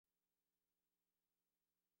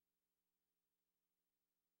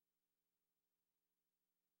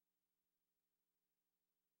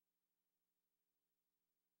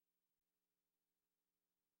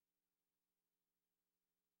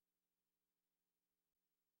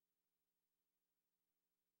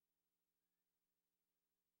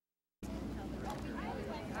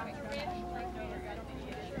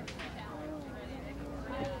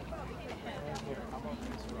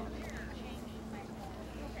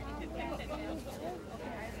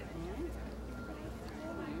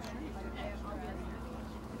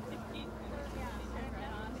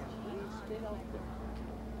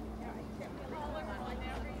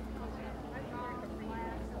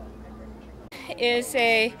Is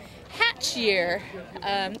a hatch year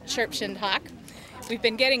Sharp-shinned hawk. We've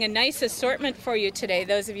been getting a nice assortment for you today.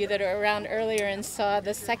 Those of you that are around earlier and saw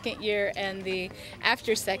the second year and the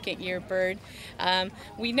after second year bird.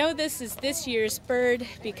 We know this is this year's bird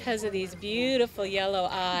because of these beautiful yellow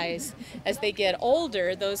eyes. As they get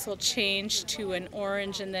older, those will change to an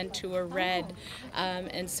orange and then to a red,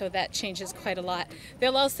 and so that changes quite a lot.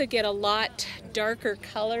 They'll also get a lot darker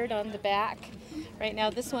colored on the back. Right now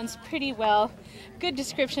this one's pretty well, good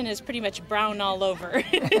description is pretty much brown all over.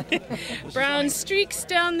 Brown streaks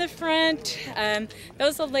down the front.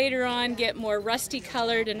 Those will later on get more rusty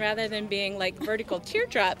colored, and rather than being like vertical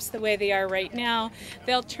teardrops the way they are right now,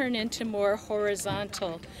 they'll turn into more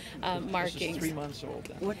horizontal markings. This is 3 months old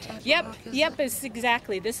then. What type of hawk is it's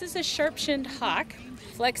exactly. This is a sharp-shinned hawk.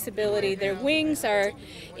 Flexibility. Their wings are,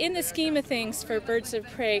 in the scheme of things for birds of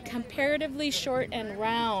prey, comparatively short and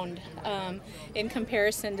round in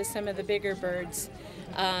comparison to some of the bigger birds.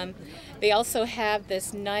 They also have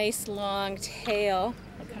this nice long tail.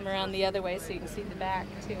 I'll come around the other way so you can see the back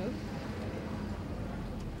too.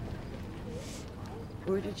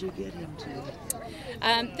 Where did you get him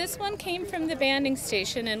to? This one came from the banding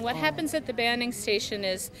station, and what happens at the banding station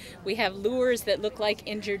is we have lures that look like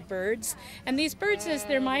injured birds, and these birds, as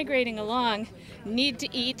they're migrating along, need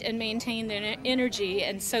to eat and maintain their energy,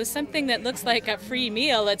 and so something that looks like a free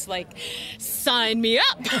meal, it's like, sign me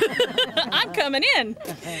up! I'm coming in!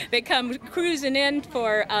 They come cruising in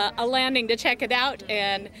for a landing to check it out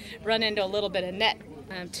and run into a little bit of net.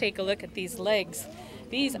 Take a look at these legs.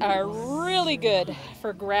 These are really good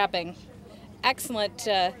for grabbing. Excellent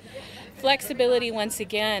flexibility once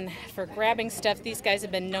again for grabbing stuff. These guys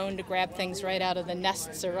have been known to grab things right out of the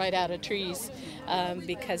nests or right out of trees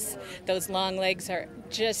because those long legs are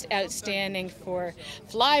just outstanding for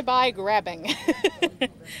fly-by grabbing.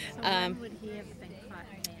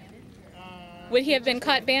 Would he have been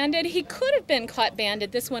caught banded? He could have been caught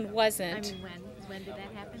banded. This one wasn't. I mean, when did that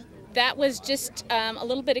happen? That was just a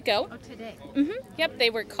little bit ago. Oh, today? Yep, they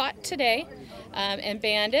were caught today and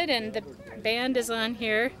banded, and the band is on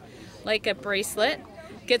here like a bracelet.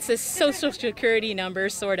 Gets a social security number,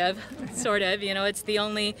 sort of, you know, it's the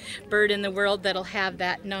only bird in the world that'll have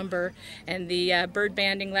that number, and the bird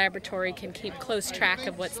banding laboratory can keep close track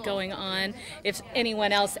of what's going on. If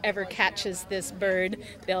anyone else ever catches this bird,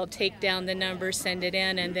 they'll take down the number, send it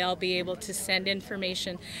in, and they'll be able to send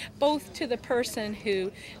information both to the person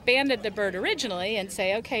who banded the bird originally and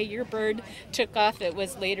say, okay, your bird took off, it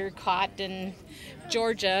was later caught in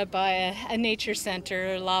Georgia by a nature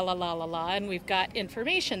center, la la la la la, and we've got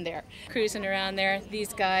information there. Cruising around there,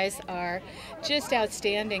 these guys are just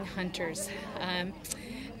outstanding hunters.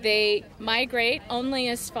 They migrate only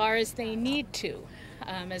as far as they need to,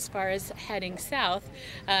 as far as heading south.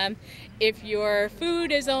 If your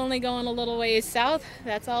food is only going a little ways south,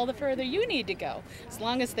 that's all the further you need to go. As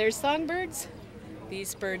long as there's songbirds,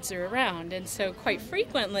 these birds are around, and so quite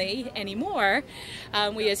frequently anymore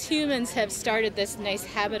we as humans have started this nice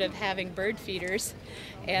habit of having bird feeders,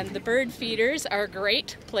 and the bird feeders are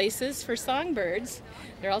great places for songbirds.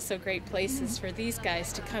 They're also great places for these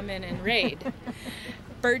guys to come in and raid.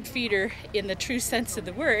 Bird feeder in the true sense of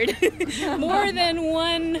the word. More than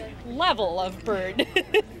one level of bird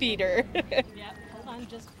feeder. Yeah, hold on,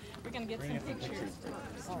 we're going to get some pictures.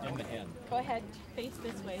 Go ahead, face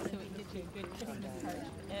this way so we can get you a good Christmas card.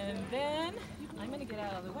 And then I'm going to get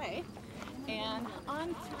out of the way. And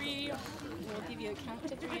on 3, we'll give you a count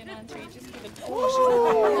to 3, and on 3, just give it.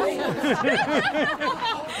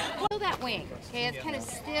 Feel that wing, okay? It's kind of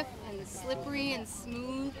stiff and slippery and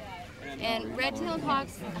smooth. And red-tailed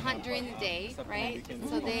hawks hunt during the day, right?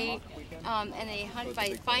 So they and they hunt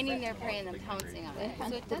by finding their prey and then pouncing on it.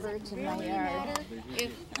 So it doesn't really matter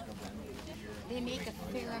if they make a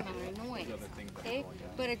fair amount of noise, okay?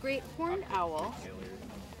 But a great horned owl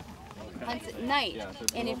hunts at night,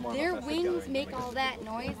 and if their wings make all that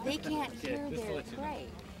noise, they can't hear their prey.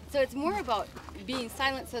 So it's more about being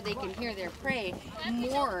silent so they can hear their prey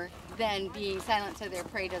more than being silent so their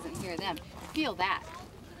prey doesn't hear them. Feel that.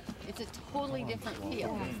 It's a totally different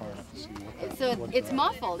feel. So it's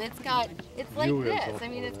muffled. It's like this. I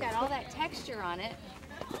mean, it's got all that texture on it.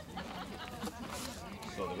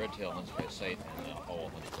 So the red tail hunts by sight and the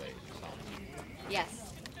owl hunts by sound.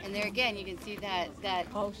 Yes. And there again, you can see that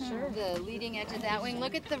oh, sure. The leading edge of that wing.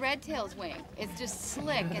 Look at the red tail's wing. It's just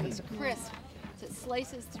slick and crisp. So it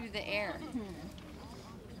slices through the air.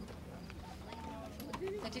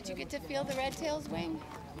 It's a Did you get to feel the red-tail's wing?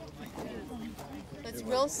 It's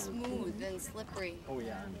real smooth and slippery. Oh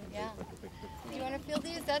yeah. Yeah. Do you want to feel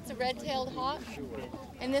these? That's a red-tailed hawk.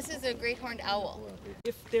 And this is a great horned owl.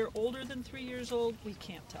 If they're older than 3 years old, we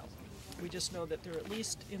can't tell. We just know that they're at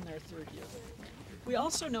least in their 3rd year. We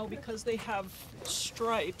also know because they have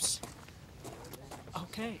stripes.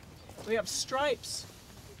 Okay. We have stripes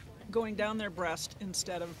going down their breast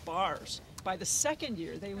instead of bars. By the 2nd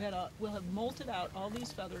year, they will have molted out all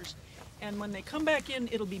these feathers, and when they come back in,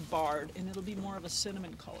 it'll be barred, and it'll be more of a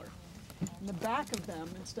cinnamon color. And the back of them,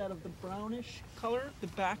 instead of the brownish color, the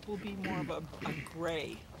back will be more of a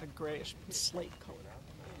grayish slate color.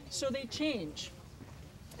 So they change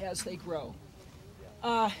as they grow.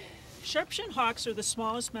 Sharp-shinned hawks are the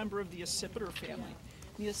smallest member of the accipiter family.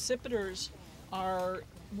 The accipiters are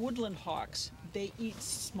woodland hawks. They eat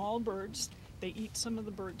small birds. They eat some of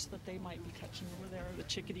the birds that they might be catching over there, the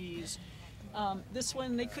chickadees. This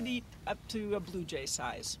one, they could eat up to a blue jay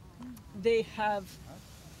size. They have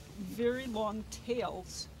very long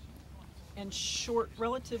tails and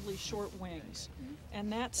relatively short wings.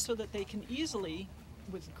 And that's so that they can easily,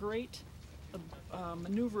 with great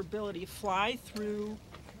maneuverability, fly through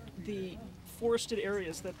the forested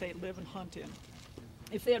areas that they live and hunt in.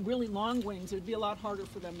 If they had really long wings, it would be a lot harder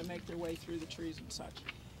for them to make their way through the trees and such.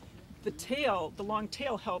 The long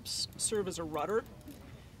tail helps serve as a rudder,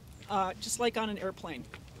 just like on an airplane.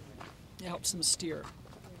 It helps them steer.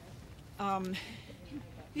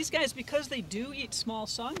 These guys, because they do eat small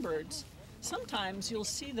songbirds, sometimes you'll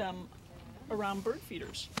see them around bird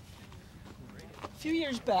feeders. A few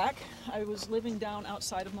years back, I was living down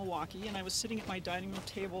outside of Milwaukee, and I was sitting at my dining room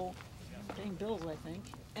table paying bills, I think,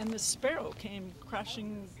 and the sparrow came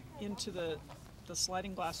crashing into the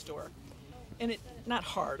sliding glass door. And not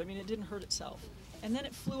hard, I mean, it didn't hurt itself. And then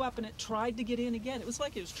it flew up and it tried to get in again. It was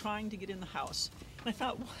like it was trying to get in the house. And I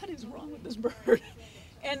thought, what is wrong with this bird?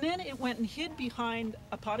 And then it went and hid behind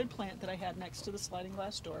a potted plant that I had next to the sliding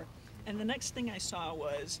glass door. And the next thing I saw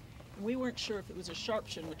was, we weren't sure if it was a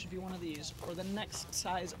sharpshin, which would be one of these, or the next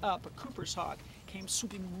size up, a Cooper's hawk, came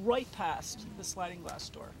swooping right past the sliding glass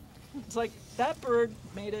door. It's like, that bird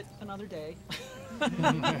made it another day.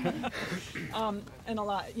 And a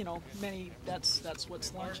lot, that's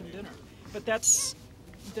what's lunch and dinner. But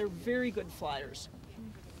they're very good flyers.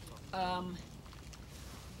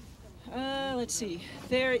 Let's see,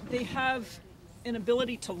 they have an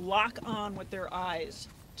ability to lock on with their eyes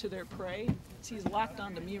to their prey. See, he's locked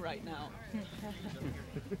onto me right now.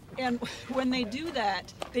 And when they do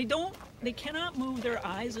that, they cannot move their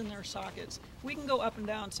eyes in their sockets. We can go up and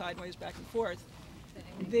down, sideways, back and forth.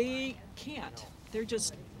 They can't. They're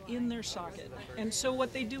just in their socket. And so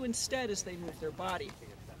what they do instead is they move their body.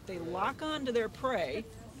 They lock onto their prey,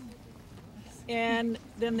 and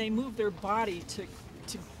then they move their body to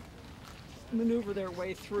maneuver their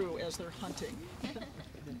way through as they're hunting. And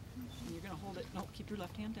you're going to hold it. No, keep your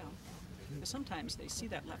left hand down. Because sometimes they see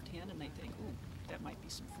that left hand and they think, ooh, that might be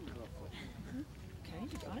some food. Okay,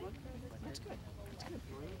 you got it? That's good. That's good.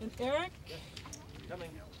 And Eric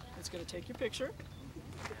is going to take your picture.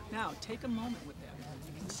 Now, take a moment with that.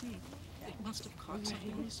 You can see it must have caught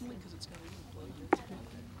something recently because it's got a little blood.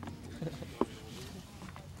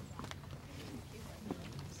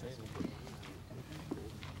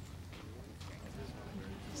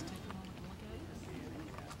 Just take a moment and look at it.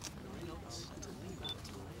 Really notice something about its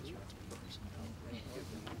eyes or its beak or something.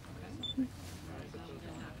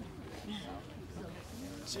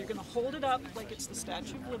 So you're going to hold it up like it's the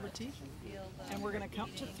Statue of Liberty, and we're going to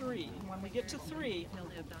count to 3. And when we get to 3,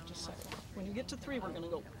 just a second. When you get to 3, we're going to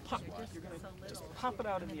go pop. You're going to just pop it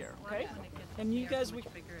out in the air, okay? And you guys will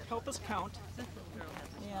help us count. And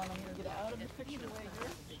I'm going to get out of the picture way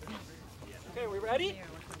here. Okay, we ready?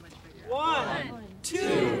 1,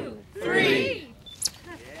 2, 3.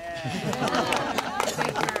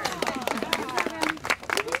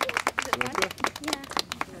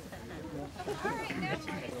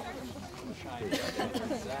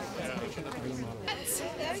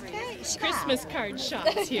 Christmas card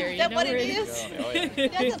shops here. Is that what it is?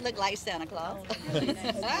 It Doesn't look like Santa Claus.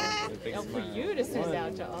 Well, for you to send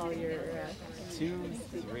out to all your... 2,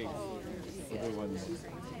 3.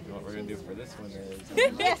 What we're going to do for this one is...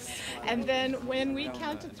 Yes. And then when we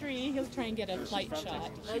count to 3, he'll try and get a flight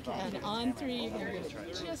shot. Okay. And on 3, you're going to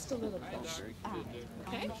do just a little push.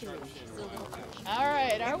 Okay? All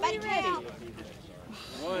right, are we ready?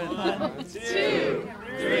 1, 2,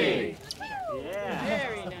 3. Yeah.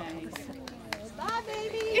 Very nice. Bye,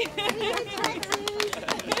 baby.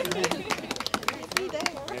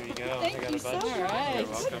 There you go. Thank I got you a bunch. so much. You're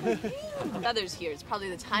welcome. Feathers here. It's probably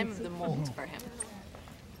the time of the molt for him.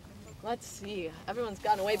 Let's see. Everyone's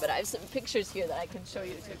gone away, but I have some pictures here that I can show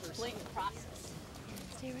you to explain the process.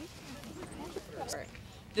 Stay right there.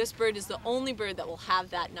 This bird is the only bird that will have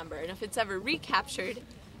that number, and if it's ever recaptured,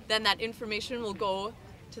 then that information will go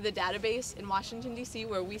to the database in Washington, D.C.,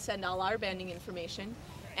 where we send all our banding information,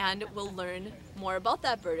 and we'll learn more about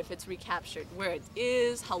that bird if it's recaptured, where it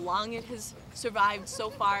is, how long it has survived so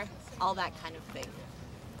far, all that kind of thing.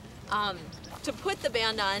 To put the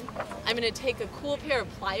band on, I'm going to take a cool pair of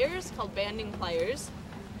pliers called banding pliers,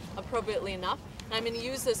 appropriately enough, and I'm going to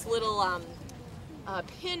use this little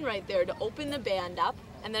pin right there to open the band up,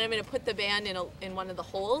 and then I'm going to put the band in one of the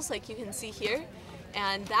holes like you can see here,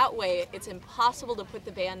 and that way it's impossible to put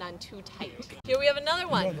the band on too tight. Here we have another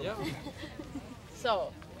one.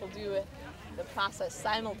 So we'll do the process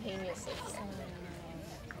simultaneously.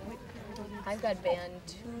 I've got band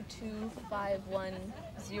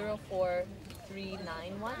 225104391.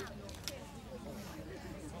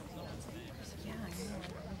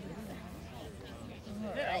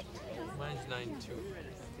 Alright. Mine's 92.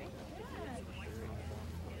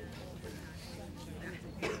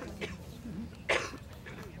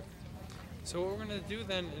 So what we're going to do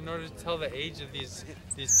then, in order to tell the age of these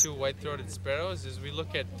two white-throated sparrows, is we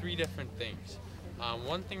look at three different things.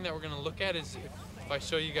 One thing that we're going to look at is, if I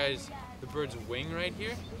show you guys the bird's wing right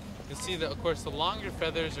here, you'll see that, of course, the longer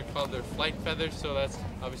feathers are called their flight feathers, so that's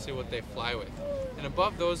obviously what they fly with. And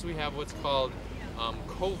above those we have what's called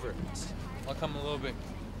coverts. I'll come a little bit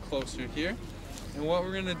closer here. And what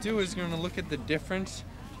we're going to do is we're going to look at the difference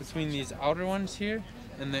between these outer ones here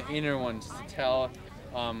and the inner ones to tell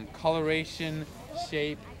coloration,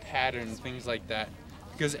 shape, pattern, things like that.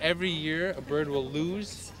 Because every year a bird will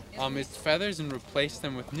lose its feathers and replace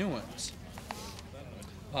them with new ones.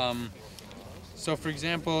 So for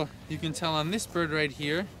example, you can tell on this bird right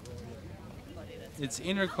here, its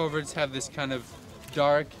inner coverts have this kind of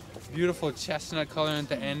dark, beautiful chestnut color at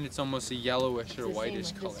the end. It's almost a yellowish or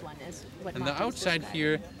whitish color. And the outside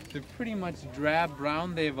here, they're pretty much drab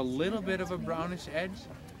brown. They have a little bit of a brownish edge.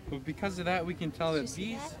 But because of that, we can tell that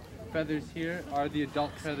these feathers here are the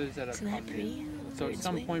adult feathers that have come in. So at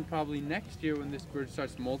some point, probably next year when this bird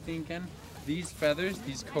starts molting again, these feathers,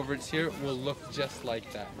 these coverts here, will look just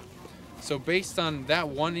like that. So based on that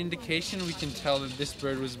one indication, we can tell that this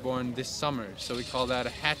bird was born this summer. So we call that a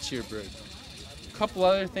hatch-year bird. A couple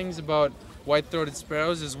other things about white-throated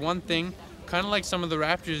sparrows is, one thing, kind of like some of the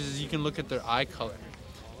raptors, is you can look at their eye color.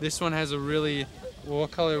 This one has a really, well,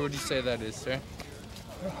 what color would you say that is, sir?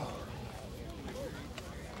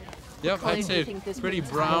 Yep, I'd say pretty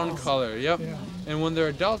brown color, yep. And when they're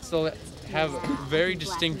adults, they'll have very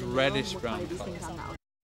distinct reddish brown color.